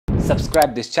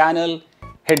subscribe this channel,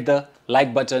 hit the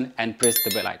like button and press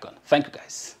the bell icon. Thank you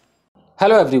guys.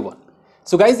 Hello everyone.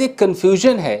 So guys, एक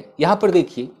confusion है यहाँ पर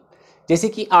देखिए, जैसे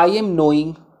कि I am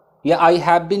knowing या I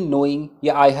have been knowing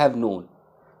या I have known,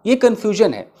 ये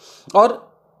confusion है।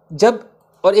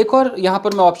 और एक और यहाँ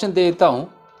पर मैं ऑप्शन दे देता हूँ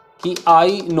कि I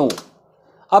know।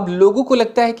 अब लोगों को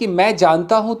लगता है कि मैं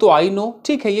जानता हूँ तो I know,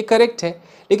 ठीक है, ये करेक्ट है,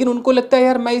 लेकिन उनको लगता है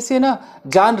यार मैं इसे ना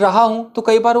जान रहा हूँ, तो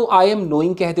कई बार वो I am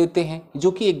knowing कह देते हैं,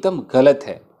 जो कि एकदम गलत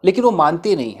है, लेकिन वो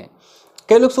मानते नहीं हैं।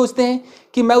 कई लोग सोचते हैं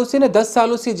कि मैं उसे ना 10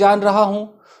 सालों से जान रहा हूँ,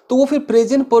 तो वो फिर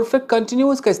प्रेजेंट परफेक्ट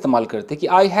कंटिन्यूअस का इस्तेमाल करते हैं कि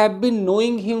I have been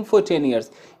knowing him for 10 years,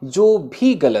 जो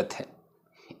भी गलत है।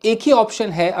 एक ही ऑप्शन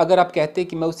है, अगर आप कहते हैं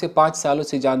कि मैं उसे 5 सालों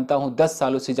से जानता हूँ, 10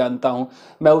 सालों से जानता हूँ,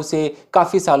 मैं उसे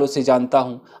काफ़ी सालों से जानता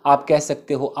हूँ, आप कह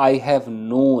सकते हो आई हैव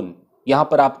नोन। यहाँ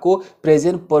पर आपको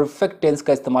प्रेजेंट परफेक्ट टेंस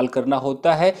का इस्तेमाल करना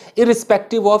होता है,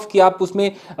 इरिस्पेक्टिव ऑफ कि आप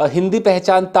उसमें हिंदी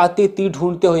पहचान ताते ती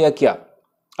ढूंढते हो या क्या।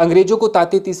 अंग्रेजों को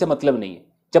ताते ती से मतलब नहीं है।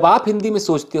 जब आप हिंदी में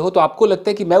सोचते हो तो आपको लगता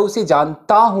है कि मैं उसे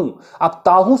जानता हूं, आप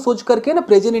ताहू सोच करके ना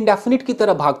प्रेजेंट इंडेफिनिट की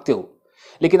तरह भागते हो।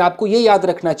 लेकिन आपको यह याद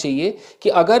रखना चाहिए कि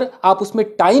अगर आप उसमें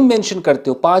टाइम मेंशन करते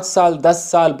हो, 5 साल, 10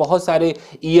 साल, बहुत सारे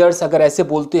ईयर्स अगर ऐसे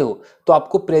बोलते हो, तो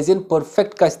आपको प्रेजेंट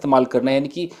परफेक्ट का इस्तेमाल करना है, यानी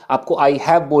कि आपको आई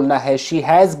हैव बोलना है, शी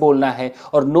हैज बोलना है,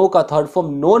 और नो का थर्ड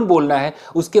फॉर्म नोन बोलना है।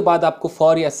 उसके बाद आपको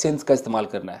फॉर या सिंस का इस्तेमाल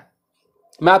करना है।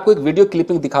 मैं आपको एक वीडियो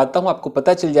क्लिपिंग दिखाता हूं, आपको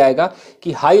पता चल जाएगा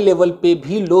कि हाई लेवल पे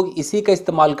भी लोग इसी का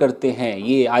इस्तेमाल करते हैं,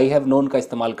 ये आई हैव नोन का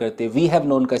इस्तेमाल करते हैं, वी हैव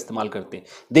नोन का इस्तेमाल करते हैं।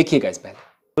 देखिएगा इस पहले।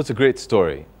 It's a great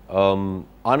story.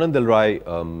 Anand Al Rai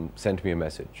sent me a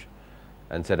message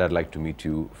and said I'd like to meet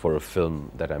you for a film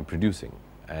that I'm producing,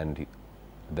 and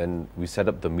then we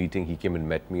set up the meeting. He came and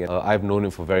met me. I've known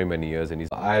him for very many years,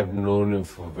 and I've known him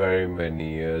for very many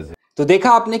years. तो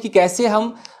देखा आपने कि कैसे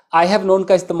हम I have known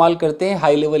का इस्तेमाल करते हैं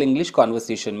हाई लेवल इंग्लिश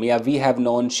कॉन्वर्सेशन में, या we have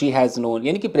known, she has known,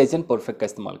 यानी कि प्रेजेंट परफेक्ट का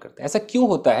इस्तेमाल करते हैं। ऐसा क्यों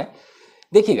होता है?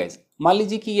 देखिए गाइस, मान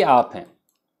लीजिए कि ये आप हैं,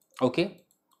 ओके।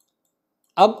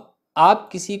 अब आप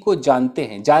किसी को जानते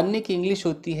हैं, जानने की इंग्लिश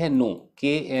होती है नो,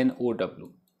 KNOW।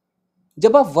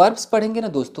 जब आप वर्ब्स पढ़ेंगे ना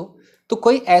दोस्तों, तो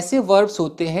कोई ऐसे वर्ब्स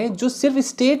होते हैं जो सिर्फ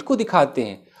स्टेट को दिखाते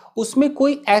हैं, उसमें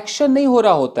कोई एक्शन नहीं हो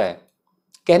रहा होता है।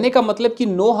 कहने का मतलब कि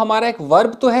नो हमारा एक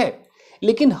वर्ब तो है,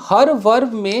 लेकिन हर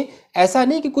वर्ब में ऐसा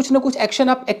नहीं कि कुछ ना कुछ एक्शन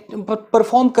आप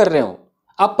परफॉर्म कर रहे हो।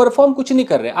 आप परफॉर्म कुछ नहीं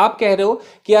कर रहे, आप कह रहे हो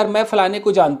कि यार मैं फलाने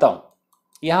को जानता हूं।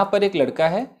 यहां पर एक लड़का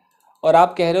है और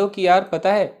आप कह रहे हो कि यार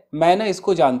पता है मैं ना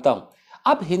इसको जानता हूं।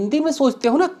 आप हिंदी में सोचते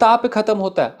हो ना ता पे खत्म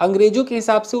होता है, अंग्रेजों के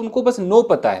हिसाब से उनको बस नो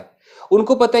पता है।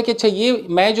 उनको पता है कि अच्छा ये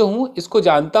मैं जो हूं इसको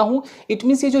जानता हूं, इट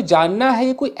मीन्स ये जो जानना है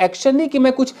ये कोई एक्शन नहीं कि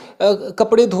मैं कुछ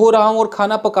कपड़े धो रहा हूं और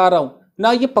खाना पका रहा हूं,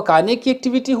 ना ये पकाने की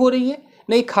एक्टिविटी हो रही है,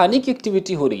 नहीं खाने की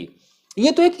एक्टिविटी हो रही है।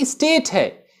 ये तो एक स्टेट है,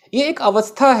 ये एक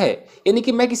अवस्था है, यानी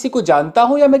कि मैं किसी को जानता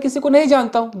हूं या मैं किसी को नहीं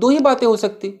जानता हूं, दो ही बातें हो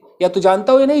सकती, या तो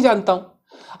जानता हूं या नहीं जानता हूं।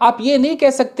 आप ये नहीं कह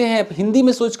सकते हैं हिंदी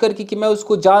में सोच करके कि मैं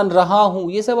उसको जान रहा हूं,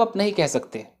 ये सब आप नहीं कह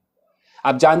सकते।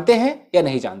 आप जानते हैं या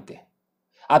नहीं जानते,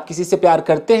 आप किसी से प्यार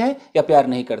करते हैं या प्यार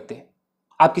नहीं करते,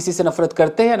 आप किसी से नफरत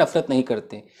करते हैं या नफरत नहीं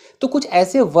करते। तो कुछ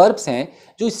ऐसे वर्ब्स हैं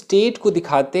जो स्टेट को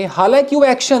दिखाते हैं, हालांकि वो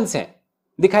एक्शंस हैं,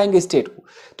 दिखाएंगे स्टेट को।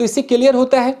 तो इससे क्लियर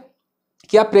होता है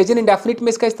कि आप प्रेजेंट इंडेफिनिट में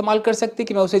इसका इस्तेमाल कर सकते हैं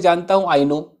कि मैं उसे जानता हूं, आई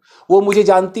नो, वो मुझे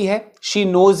जानती है, शी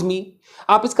नोज मी।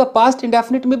 आप इसका पास्ट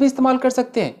इंडेफिनिट में भी इस्तेमाल कर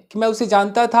सकते हैं कि मैं उसे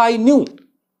जानता था, आई न्यू,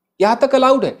 यहां तक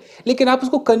अलाउड है। लेकिन आप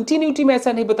उसको कंटिन्यूटी में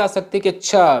ऐसा नहीं बता सकते कि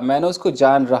अच्छा मैंने उसको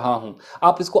जान रहा हूं।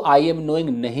 आप इसको आई एम नोइंग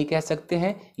नहीं कह सकते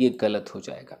हैं, ये गलत हो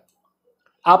जाएगा।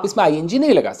 आप इसमें आईएनजी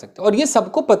नहीं लगा सकते। और ये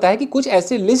सबको पता है कि कुछ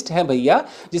ऐसे लिस्ट हैं भैया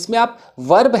जिसमें आप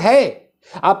वर्ब है,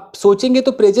 आप सोचेंगे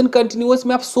तो प्रेजेंट कंटिन्यूअस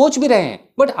में आप सोच भी रहे हैं,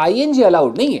 बट आईएनजी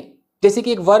अलाउड नहीं है। जैसे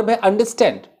कि एक वर्ब है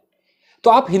अंडरस्टैंड, तो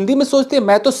आप हिंदी में सोचते हैं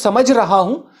मैं तो समझ रहा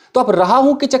हूं, तो आप रहा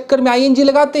हूं के चक्कर में आईएनजी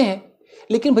लगाते हैं।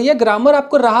 लेकिन भैया ग्रामर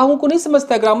आपको रहा हूं को नहीं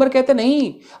समझता है, ग्रामर कहता है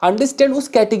नहीं, अंडरस्टैंड उस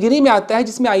कैटेगरी में आता है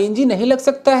जिसमें आईएनजी नहीं लग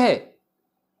सकता है।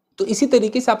 तो इसी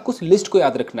तरीके से आपको उस लिस्ट को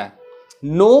याद रखना है,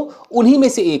 नो उन्हीं में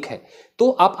से एक है, तो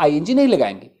आप आईएनजी नहीं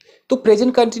लगाएंगे। तो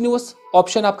प्रेजेंट कंटिन्यूअस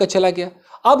ऑप्शन आपका चला गया।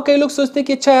 अब कई लोग सोचते हैं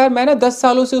कि अच्छा यार मैं ना 10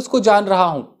 सालों से उसको जान रहा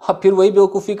हूं, अब फिर वही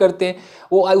बेवकूफ़ी करते हैं,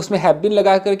 वो उसमें हैव बीन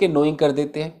लगा करके नोइंग कर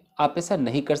देते हैं। आप ऐसा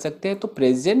नहीं कर सकते हैं। तो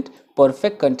प्रेजेंट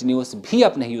परफेक्ट कंटिन्यूअस भी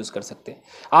आप नहीं यूज़ कर सकते।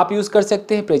 आप यूज़ कर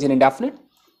सकते हैं प्रेजेंट इंडेफिनिट,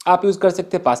 आप यूज़ कर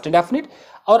सकते हैं पास्ट इंडेफिनिट,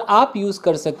 और आप यूज़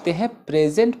कर सकते हैं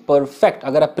प्रेजेंट परफेक्ट।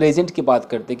 अगर आप प्रेजेंट की बात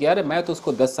करते हैं कि यार मैं तो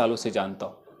उसको 10 सालों से जानता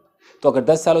हूँ, तो अगर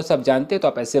 10 सालों से आप जानते हैं तो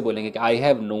आप ऐसे बोलेंगे कि आई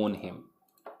हैव नोन हिम।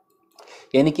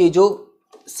 यानी कि जो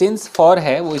सिंस फॉर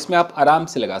है वो इसमें आप आराम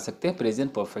से लगा सकते हैं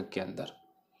प्रेजेंट परफेक्ट के अंदर।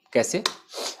 कैसे?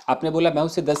 आपने बोला मैं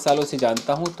उसे 10 सालों से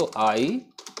जानता हूं, तो आई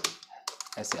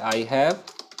हैव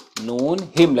नोन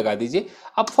हिम लगा दीजिए,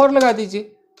 आप फॉर लगा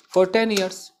दीजिए फॉर 10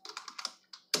 years।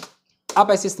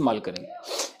 आप ऐसे इस्तेमाल करेंगे।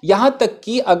 यहां तक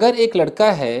कि अगर एक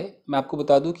लड़का है, मैं आपको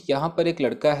बता दूं कि यहां पर एक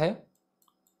लड़का है,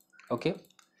 ओके,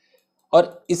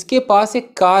 और इसके पास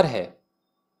एक कार है,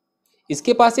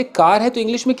 इसके पास एक कार है, तो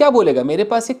इंग्लिश में क्या बोलेगा? मेरे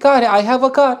पास एक कार है, आई हैव अ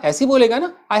कार, ऐसे ही बोलेगा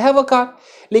ना, आई हैव अ कार।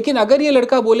 लेकिन अगर ये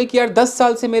लड़का बोले कि यार 10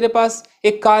 साल से मेरे पास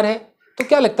एक कार है, तो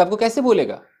क्या लगता है आपको कैसे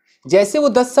बोलेगा? जैसे वो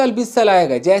 10 साल 20 साल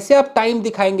आएगा, जैसे आप टाइम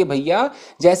दिखाएंगे भैया,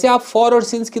 जैसे आप फॉर और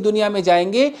सिंस की दुनिया में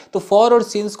जाएंगे, तो फॉर और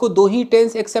सिंस को दो ही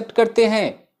टेंस एक्सेप्ट करते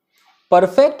हैं,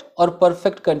 परफेक्ट और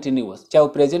परफेक्ट कंटिन्यूअस, चाहे वो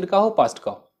प्रेजेंट का हो पास्ट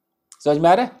का हो। समझ में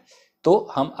आ रहा है? तो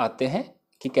हम आते हैं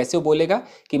कि कैसे वो बोलेगा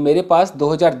कि मेरे पास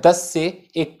 2010 से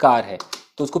एक कार है,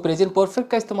 तो उसको प्रेजेंट परफेक्ट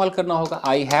का इस्तेमाल करना होगा,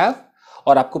 आई हैव।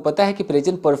 और आपको पता है कि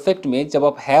प्रेजेंट परफेक्ट में जब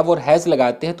आप हैव और हैज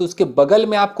लगाते हैं तो उसके बगल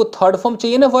में आपको थर्ड फॉर्म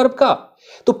चाहिए ना वर्ब का,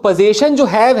 तो पोजीशन जो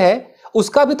हैव है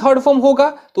उसका भी थर्ड फॉर्म होगा,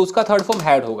 तो उसका थर्ड फॉर्म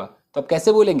हैड होगा। तो आप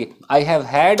कैसे बोलेंगे? I have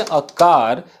had a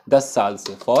car 10 साल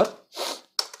से, फॉर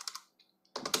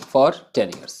 10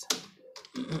 ईयर्स।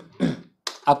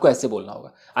 आपको ऐसे बोलना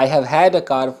होगा, I have had a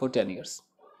car for 10 years.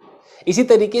 इसी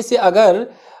तरीके से अगर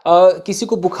किसी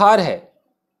को बुखार है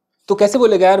तो कैसे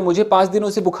बोलेगा? यार मुझे 5 दिनों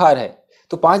से बुखार है,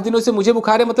 तो 5 दिनों से मुझे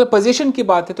बुखार है मतलब पोजीशन की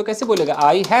बात है, तो कैसे बोलेगा?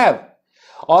 आई हैव,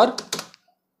 और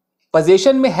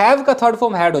पोजीशन में हैव का थर्ड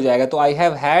फॉर्म हैड हो जाएगा, तो I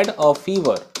have had a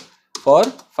fever for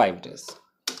 5 days.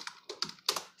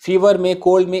 Fever में,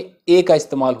 कोल्ड में ए का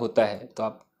इस्तेमाल होता है, तो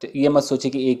आप ये मत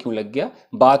सोचिए कि ए क्यों लग गया,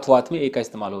 बात वात में ए का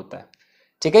इस्तेमाल होता है।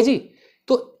 ठीक है जी?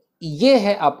 तो ये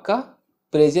है आपका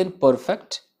प्रेजेंट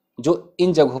परफेक्ट जो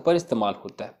इन जगहों पर इस्तेमाल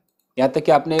होता है। यहाँ तक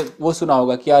कि आपने वो सुना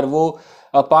होगा कि यार वो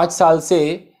 5 साल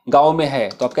से गांव में है,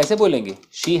 तो आप कैसे बोलेंगे?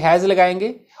 शी हैज़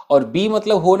लगाएंगे, और बी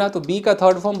मतलब होना, तो बी का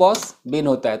थर्ड फॉर्म बॉस बिन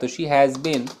होता है, तो she has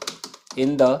been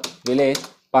in the village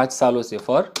 5 सालों से,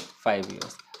 फॉर 5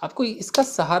 ईयर्स। आपको इसका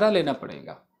सहारा लेना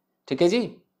पड़ेगा। ठीक है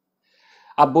जी?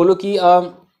 आप बोलो कि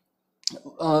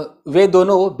वे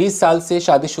दोनों 20 साल से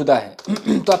शादीशुदा हैं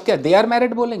तो आप क्या दे आर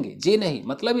मैरिड बोलेंगे? जी नहीं,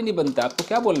 मतलब ही नहीं बनता। आपको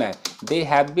क्या बोलना है? They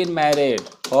have been married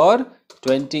for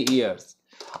 20 years.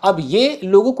 अब ये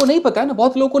लोगों को नहीं पता है ना,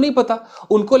 बहुत लोगों को नहीं पता,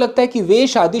 उनको लगता है कि वे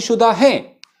शादीशुदा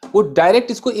हैं, वो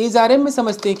डायरेक्ट इसको इज आर एम में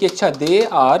समझते हैं कि अच्छा दे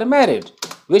आर मैरिड,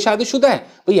 वे शादीशुदा है,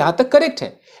 तो यहां तक करेक्ट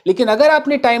है। लेकिन अगर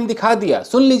आपने टाइम दिखा दिया,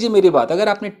 सुन लीजिए मेरी बात, अगर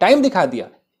आपने टाइम दिखा दिया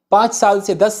 5 साल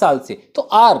से 10 साल से, तो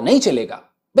आर नहीं चलेगा,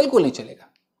 बिल्कुल नहीं चलेगा।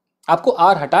 आपको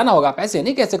आर हटाना होगा। आप ऐसे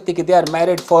नहीं कह सकते कि they are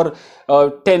married for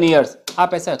 10 years,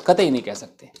 आप ऐसा कतई नहीं कह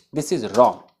सकते। दिस इज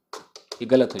रॉन्ग, ये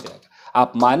गलत हो जाएगा।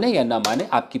 आप माने या ना माने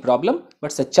आपकी प्रॉब्लम,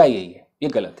 बट सच्चाई यही है, ये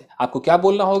गलत है। आपको क्या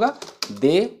बोलना होगा?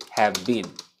 दे हैव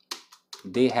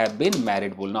बीन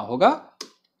मैरिड बोलना होगा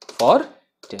फॉर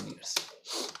 10 ईयर्स।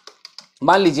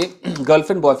 मान लीजिए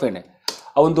गर्लफ्रेंड बॉयफ्रेंड है,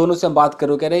 अब उन दोनों से हम बात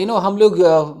करो, कह रहे हैं हम लोग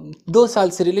 2 साल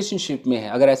से रिलेशनशिप में हैं,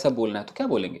 अगर ऐसा बोलना है तो क्या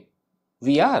बोलेंगे?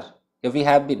 वी आर या वी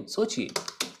हैव बीन? सोचिए,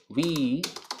 we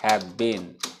have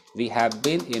been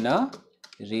in a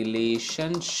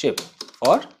relationship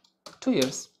for 2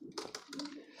 years.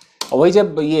 और वही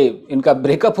जब ये इनका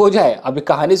ब्रेकअप हो जाए, अभी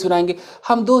कहानी सुनाएंगे,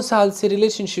 हम 2 साल से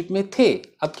रिलेशनशिप में थे,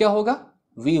 अब क्या होगा?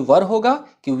 वी वर होगा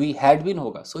कि वी हैड बीन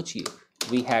होगा? सोचिए,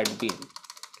 वी हैड बीन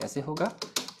कैसे होगा?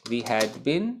 We had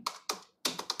been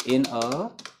in a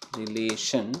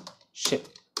relationship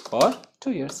for 2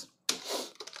 years.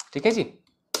 ठीक है जी?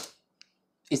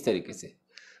 इस तरीके से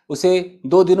उसे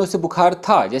 2 दिनों से बुखार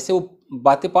था, जैसे वो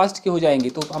बातें पास्ट की हो जाएंगी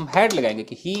तो हम हैड लगाएंगे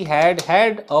कि he had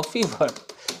a fever,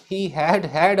 he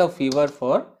had a fever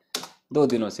for 2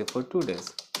 दिनों से, फॉर 2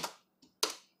 डेज।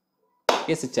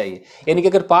 ये सच्चाई है। यानी कि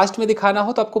अगर पास्ट में दिखाना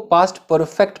हो तो आपको पास्ट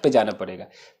परफेक्ट पे जाना पड़ेगा,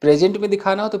 प्रेजेंट में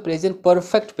दिखाना हो तो प्रेजेंट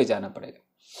परफेक्ट पे जाना पड़ेगा।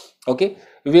 ओके?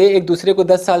 वे एक दूसरे को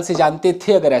 10 साल से जानते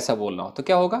थे, अगर ऐसा बोलना हो तो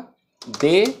क्या होगा?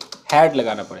 दे हैड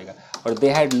लगाना पड़ेगा, और they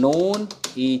had known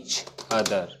each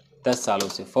other 10 सालों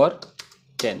से, फॉर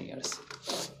 10 ईयर्स।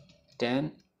 10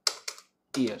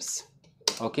 ईयर्स।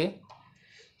 ओके?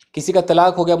 किसी का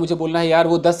तलाक हो गया, मुझे बोलना है यार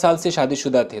वो 10 साल से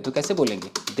शादीशुदा थे, तो कैसे बोलेंगे?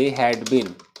 They had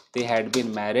been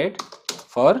married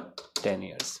for 10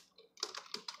 years.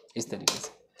 इस तरीके से।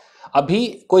 अभी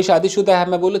कोई शादीशुदा है,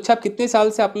 मैं बोलूँ अच्छा आप कितने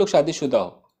साल से आप लोग शादीशुदा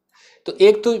हो, तो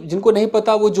एक तो जिनको नहीं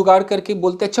पता वो जुगाड़ करके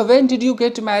बोलते हैं अच्छा when did you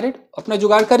get married, अपना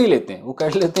जुगाड़ कर ही लेते हैं, वो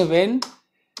कर लेते हैं when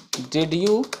did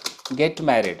you get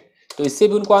married, तो इससे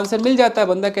भी उनको आंसर मिल जाता है।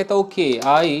 बंदा कहता है okay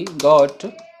I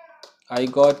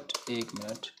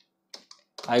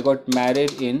got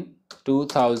married in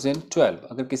 2012,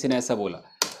 अगर किसी ने ऐसा बोला।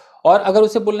 और अगर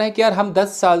उसे बोलना है कि यार हम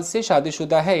 10 साल से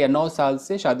शादीशुदा है या 9 साल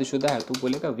से शादीशुदा है, तो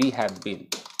बोलेगा we have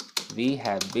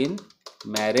been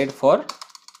married for,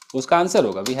 उसका आंसर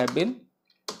होगा we have been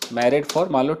married for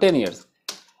मान लो 10 ईयर्स।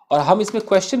 और हम इसमें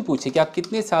क्वेश्चन पूछे कि आप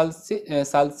कितने साल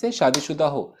से शादीशुदा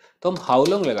हो, तो हम हाउ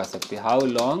लॉन्ग लगा सकते हैं, how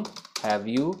long have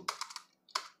you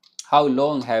how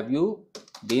long have you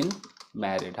been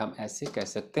married, हम ऐसे कह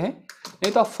सकते हैं।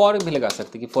 नहीं तो आप फॉर भी लगा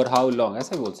सकते हैं कि फॉर हाउ लॉन्ग,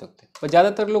 ऐसा भी बोल सकते हैं, पर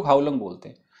ज़्यादातर लोग हाउ लॉन्ग बोलते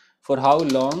हैं। For how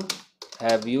long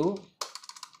have you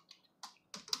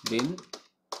been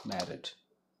married.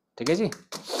 ठीक है जी,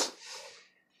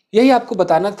 यही आपको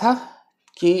बताना था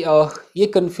कि ये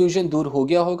कन्फ्यूजन दूर हो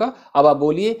गया होगा। अब आप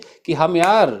बोलिए कि हम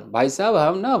यार भाई साहब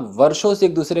हम ना वर्षों से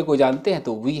एक दूसरे को जानते हैं,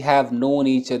 तो we have known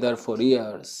each other for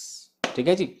years. ठीक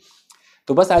है जी,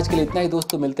 तो बस आज के लिए इतना ही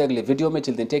दोस्तों, मिलते हैं अगले वीडियो में।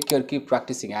 Children take care, keep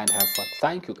practising and have fun.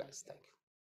 Thank you guys.